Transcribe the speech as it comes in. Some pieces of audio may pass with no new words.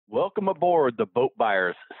Welcome aboard the Boat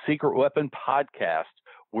Buyers Secret Weapon podcast,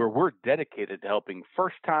 where we're dedicated to helping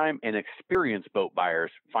first-time and experienced boat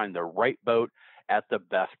buyers find the right boat at the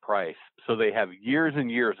best price so they have years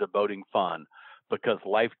and years of boating fun, because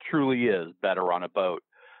life truly is better on a boat.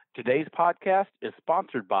 Today's podcast is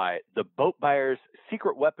sponsored by the Boat Buyers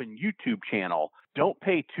Secret Weapon YouTube channel. Don't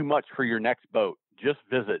pay too much for your next boat. Just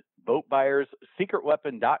visit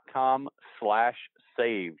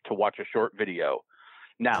boatbuyerssecretweapon.com/save to watch a short video.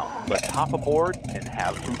 Now, let's hop aboard and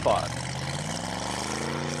have some fun.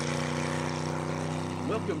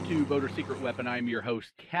 Welcome to Boater Secret Weapon. I'm your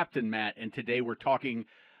host, Captain Matt, and today we're talking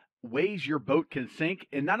ways your boat can sink,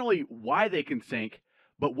 and not only why they can sink,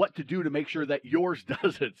 but what to do to make sure that yours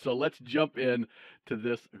doesn't. So let's jump in to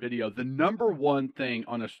this video. The number one thing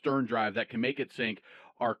on a stern drive that can make it sink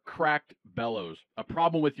are cracked bellows, a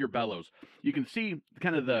problem with your bellows. You can see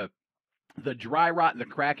kind of the dry rot and the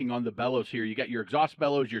cracking on the bellows here. You got your exhaust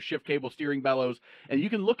bellows, your shift cable steering bellows, and you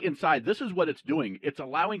can look inside. This is what it's doing. It's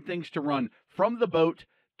allowing things to run from the boat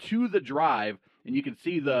to the drive, and you can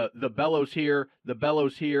see the bellows here, the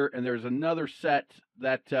bellows here, and there's another set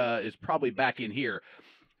that is probably back in here.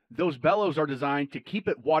 Those bellows are designed to keep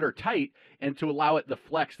it watertight and to allow it to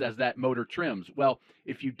flex as that motor trims. Well,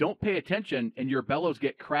 if you don't pay attention and your bellows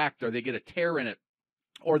get cracked or they get a tear in it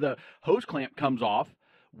or the hose clamp comes off,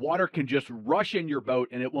 water can just rush in your boat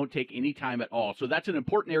and it won't take any time at all. So that's an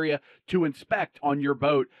important area to inspect on your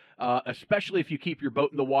boat, especially if you keep your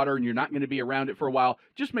boat in the water and you're not going to be around it for a while.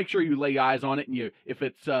 Just make sure you lay eyes on it, and if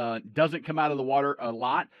it doesn't come out of the water a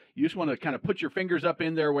lot, you just want to kind of put your fingers up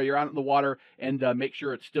in there while you're out in the water and make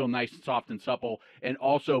sure it's still nice and soft and supple. And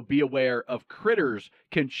also be aware of critters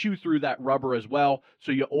can chew through that rubber as well.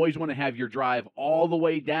 So you always want to have your drive all the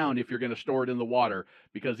way down if you're going to store it in the water,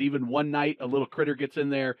 because even one night a little critter gets in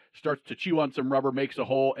there, starts to chew on some rubber, makes a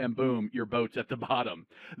hole, and boom, your boat's at the bottom.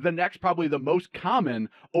 The next, probably the most common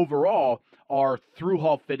overall, are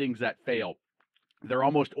through-hull fittings that fail. They're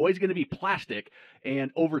almost always going to be plastic,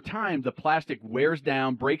 and over time, the plastic wears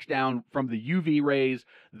down, breaks down from the UV rays,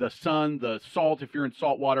 the sun, the salt if you're in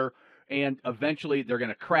salt water, and eventually they're going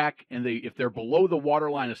to crack, and if they're below the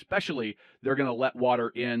water line especially, they're going to let water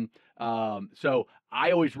in. So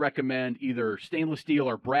I always recommend either stainless steel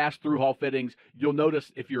or brass through-hull fittings. You'll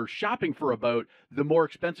notice if you're shopping for a boat, the more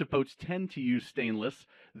expensive boats tend to use stainless.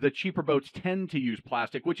 The cheaper boats tend to use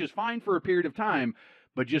plastic, which is fine for a period of time,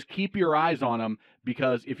 but just keep your eyes on them,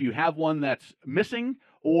 because if you have one that's missing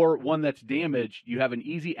or one that's damaged, you have an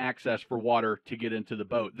easy access for water to get into the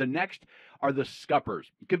boat. The next are the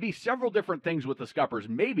scuppers. It could be several different things with the scuppers.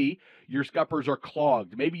 Maybe your scuppers are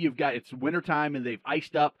clogged. Maybe it's wintertime and they've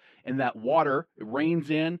iced up and that water rains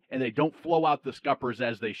in and they don't flow out the scuppers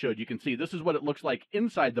as they should. You can see this is what it looks like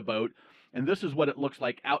inside the boat, and this is what it looks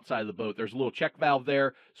like outside the boat. There's a little check valve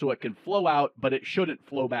there so it can flow out, but it shouldn't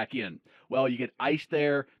flow back in. Well, you get ice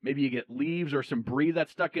there, maybe you get leaves or some brie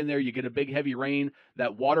that's stuck in there, you get a big heavy rain,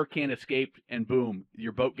 that water can't escape, and boom,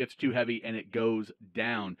 your boat gets too heavy and it goes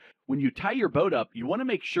down. When you tie your boat up, you want to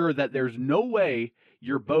make sure that there's no way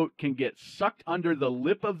your boat can get sucked under the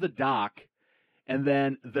lip of the dock and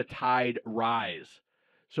then the tide rise.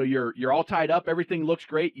 So you're all tied up, everything looks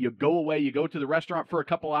great, you go away, you go to the restaurant for a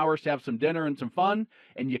couple hours to have some dinner and some fun,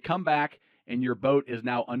 and you come back and your boat is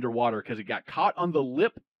now underwater because it got caught on the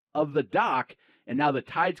lip of the dock, and now the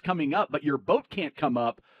tide's coming up, but your boat can't come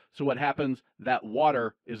up. So what happens? That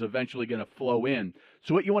water is eventually going to flow in.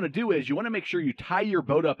 So what you want to do is you want to make sure you tie your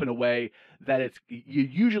boat up in a way that you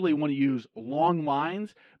usually want to use long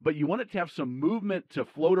lines, but you want it to have some movement to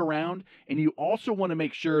float around. And you also want to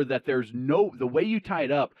make sure that the way you tie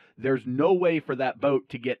it up, there's no way for that boat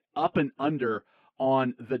to get up and under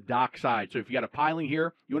on the dock side. So if you got a piling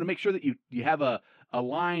here, you want to make sure that you have a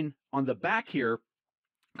line on the back here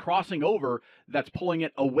crossing over that's pulling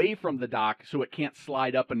it away from the dock so it can't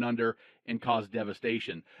slide up and under and cause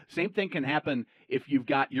devastation. Same thing can happen if you've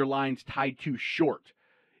got your lines tied too short.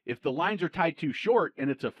 If the lines are tied too short and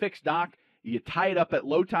it's a fixed dock, you tie it up at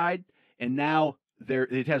low tide, and now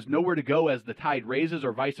it has nowhere to go as the tide raises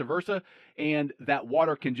or vice versa, and that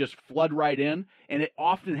water can just flood right in, and it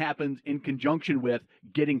often happens in conjunction with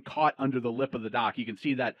getting caught under the lip of the dock. You can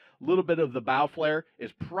see that little bit of the bow flare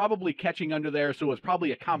is probably catching under there, so it's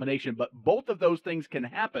probably a combination, but both of those things can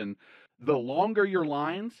happen. The longer your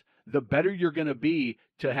lines, the better you're going to be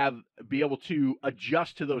able to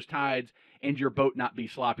adjust to those tides and your boat not be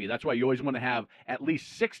sloppy. That's why you always want to have at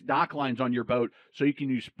least 6 dock lines on your boat, so you can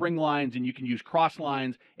use spring lines and you can use cross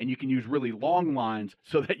lines and you can use really long lines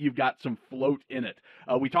so that you've got some float in it.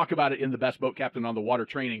 We talk about it in the Best Boat Captain on the Water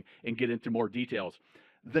training and get into more details.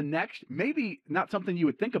 The next, maybe not something you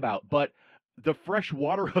would think about, but the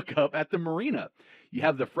freshwater hookup at the marina. You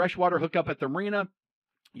have the freshwater hookup at the marina.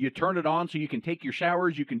 You turn it on so you can take your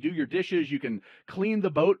showers, you can do your dishes, you can clean the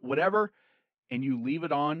boat, whatever, and you leave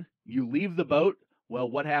it on. You leave the boat. Well,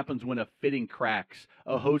 what happens when a fitting cracks,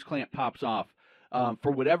 a hose clamp pops off?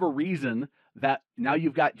 For whatever reason, that now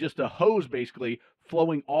you've got just a hose basically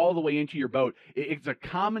flowing all the way into your boat. It's a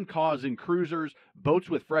common cause in cruisers, boats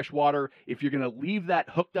with fresh water. If you're going to leave that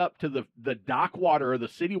hooked up to the dock water or the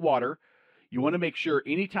city water, you want to make sure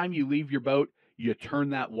anytime you leave your boat, you turn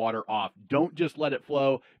that water off. Don't just let it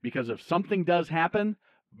flow, because if something does happen,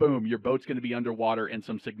 boom, your boat's going to be underwater and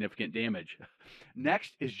some significant damage.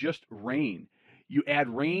 Next is just rain. You add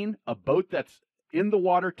rain, a boat that's in the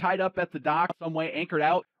water, tied up at the dock, some way anchored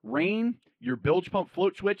out. Rain, your bilge pump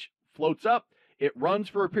float switch floats up. It runs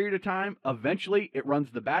for a period of time. Eventually, it runs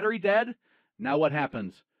the battery dead. Now what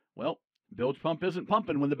happens? Well, bilge pump isn't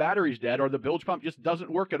pumping when the battery's dead, or the bilge pump just doesn't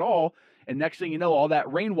work at all. And next thing you know, all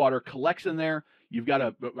that rainwater collects in there.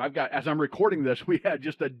 As I'm recording this, we had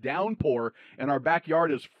just a downpour and our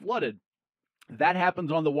backyard is flooded. That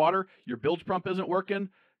happens on the water. Your bilge pump isn't working.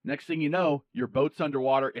 Next thing you know, your boat's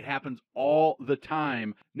underwater. It happens all the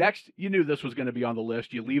time. Next, you knew this was going to be on the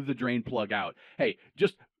list. You leave the drain plug out. Hey,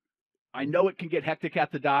 I know it can get hectic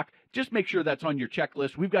at the dock. Just make sure that's on your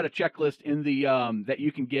checklist. We've got a checklist in the that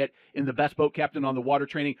you can get in the Best Boat Captain on the Water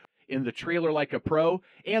training, in the Trailer Like a Pro,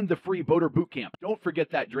 and the free Boater Boot Camp. Don't forget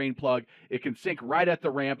that drain plug. It can sink right at the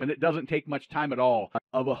ramp, and it doesn't take much time at all.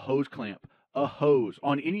 Of a hose clamp, a hose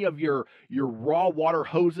on any of your raw water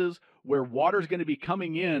hoses where water's going to be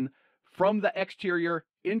coming in from the exterior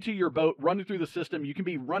into your boat, running through the system. You can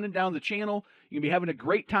be running down the channel. You can be having a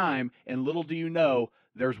great time, and little do you know,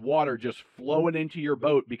 there's water just flowing into your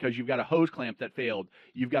boat because you've got a hose clamp that failed.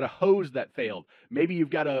 You've got a hose that failed. Maybe you've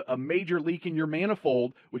got a major leak in your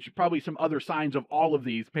manifold, which is probably some other signs of all of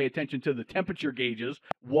these. Pay attention to the temperature gauges.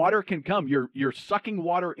 Water can come. You're sucking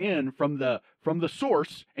water in from the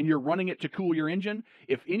source, and you're running it to cool your engine.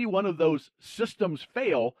 If any one of those systems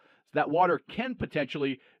fail, that water can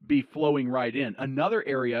potentially be flowing right in. Another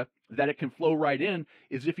area that it can flow right in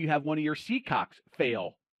is if you have one of your seacocks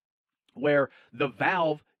fail, where the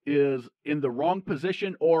valve is in the wrong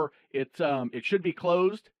position, or it should be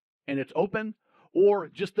closed and it's open, or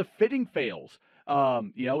just the fitting fails.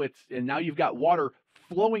 And now you've got water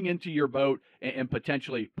flowing into your boat and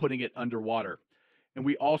potentially putting it underwater. And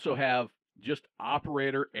we also have just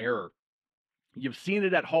operator error. You've seen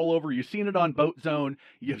it at Haulover. You've seen it on Boat Zone.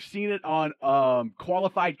 You've seen it on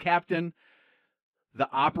Qualified Captain. The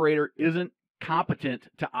operator isn't competent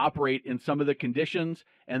to operate in some of the conditions,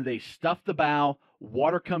 and they stuff the bow.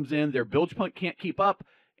 Water comes in. Their bilge pump can't keep up,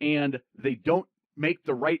 and they don't make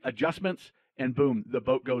the right adjustments, and boom, the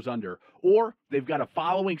boat goes under. Or they've got a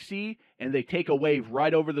following sea, and they take a wave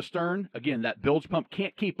right over the stern. Again, that bilge pump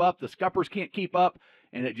can't keep up. The scuppers can't keep up,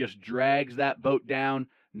 and it just drags that boat down.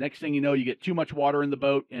 Next thing you know, you get too much water in the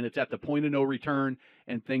boat, and it's at the point of no return,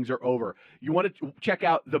 and things are over. You want to check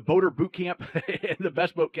out the Boater Boot Camp and the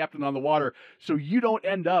Best Boat Captain on the Water, so you don't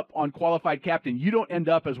end up on Qualified Captain. You don't end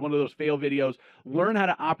up as one of those fail videos. Learn how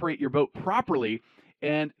to operate your boat properly,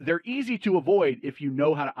 and they're easy to avoid if you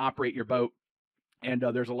know how to operate your boat. And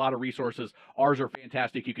there's a lot of resources. Ours are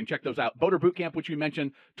fantastic. You can check those out. Boater Boot Camp, which we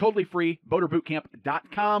mentioned, totally free,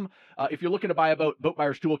 boaterbootcamp.com. If you're looking to buy a boat, Boat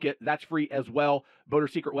Buyer's Toolkit, that's free as well,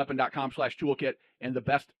 boatersecretweapon.com/toolkit, and the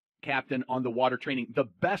Best Captain on the Water training, the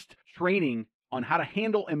best training on how to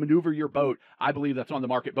handle and maneuver your boat. I believe that's on the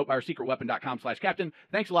market, boatbuyerssecretweapon.com/captain.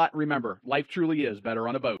 Thanks a lot. Remember, life truly is better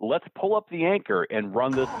on a boat. Let's pull up the anchor and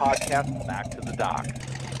run this podcast back to the dock.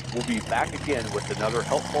 We'll be back again with another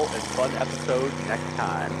helpful and fun episode next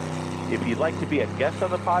time. If you'd like to be a guest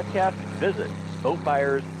on the podcast, visit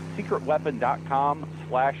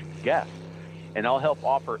boatbuyerssecretweapon.com/guest, and I'll help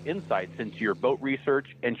offer insights into your boat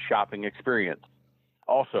research and shopping experience.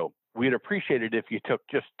 Also, we'd appreciate it if you took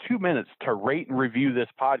just 2 minutes to rate and review this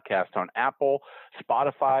podcast on Apple,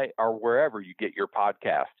 Spotify, or wherever you get your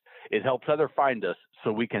podcast. It helps others find us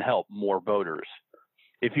so we can help more boaters.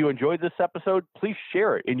 If you enjoyed this episode, please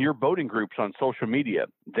share it in your boating groups on social media.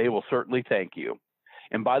 They will certainly thank you.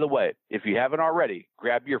 And by the way, if you haven't already,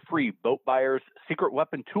 grab your free Boat Buyer's Secret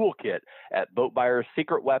Weapon Toolkit at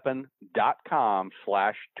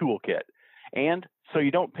boatbuyerssecretweapon.com/toolkit. And so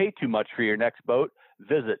you don't pay too much for your next boat,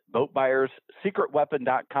 visit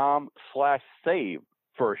boatbuyerssecretweapon.com/save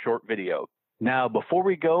for a short video. Now, before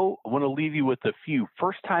we go, I want to leave you with a few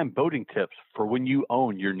first-time boating tips for when you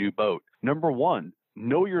own your new boat. Number 1,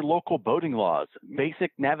 know your local boating laws,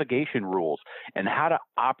 basic navigation rules, and how to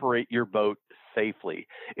operate your boat safely.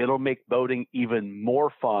 It'll make boating even more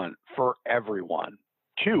fun for everyone.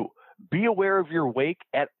 2, Be aware of your wake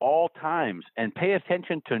at all times and pay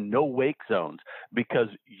attention to no wake zones because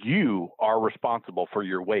you are responsible for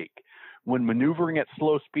your wake. When maneuvering at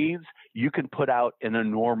slow speeds, you can put out an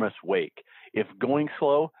enormous wake. If going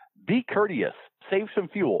slow, be courteous, save some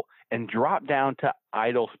fuel, and drop down to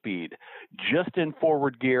idle speed, just in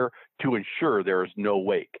forward gear to ensure there is no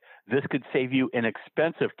wake. This could save you an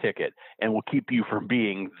expensive ticket and will keep you from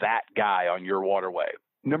being that guy on your waterway.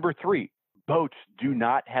 Number 3, boats do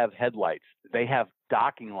not have headlights. They have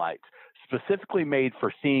docking lights, specifically made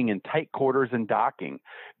for seeing in tight quarters and docking.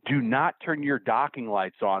 Do not turn your docking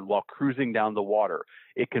lights on while cruising down the water.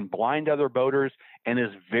 It can blind other boaters and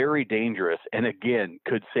is very dangerous and, again,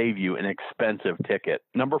 could save you an expensive ticket.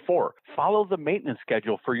 Number 4, follow the maintenance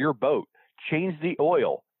schedule for your boat. Change the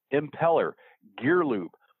oil, impeller, gear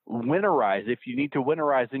lube. Winterize if you need to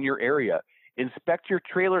winterize in your area. Inspect your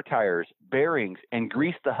trailer tires, bearings, and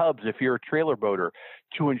grease the hubs if you're a trailer boater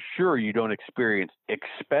to ensure you don't experience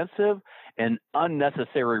expensive and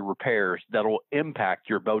unnecessary repairs that will impact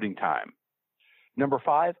your boating time. Number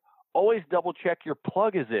 5, always double check your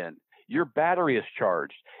plug is in, your battery is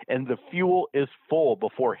charged, and the fuel is full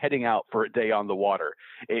before heading out for a day on the water.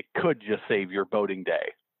 It could just save your boating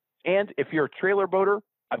day. And if you're a trailer boater,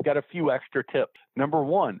 I've got a few extra tips. Number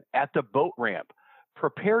 1, at the boat ramp,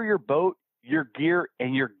 prepare your boat, your gear,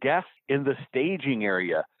 and your guests in the staging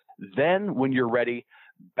area. Then, when you're ready,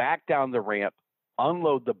 back down the ramp,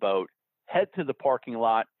 unload the boat, head to the parking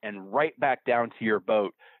lot, and right back down to your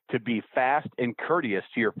boat to be fast and courteous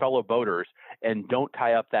to your fellow boaters and don't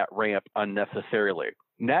tie up that ramp unnecessarily.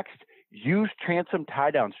 Next, use transom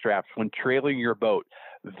tie-down straps when trailing your boat.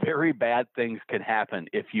 Very bad things can happen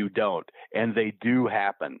if you don't, and they do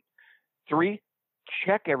happen. 3,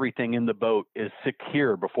 check everything in the boat is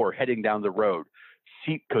secure before heading down the road.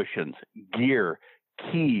 Seat cushions, gear,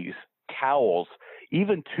 keys, towels,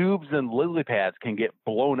 even tubes and lily pads can get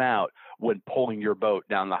blown out when pulling your boat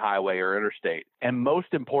down the highway or interstate. And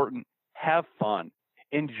most important, have fun.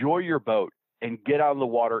 Enjoy your boat and get on the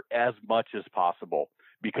water as much as possible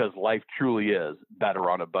because life truly is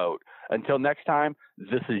better on a boat. Until next time,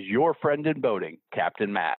 this is your friend in boating,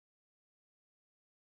 Captain Matt.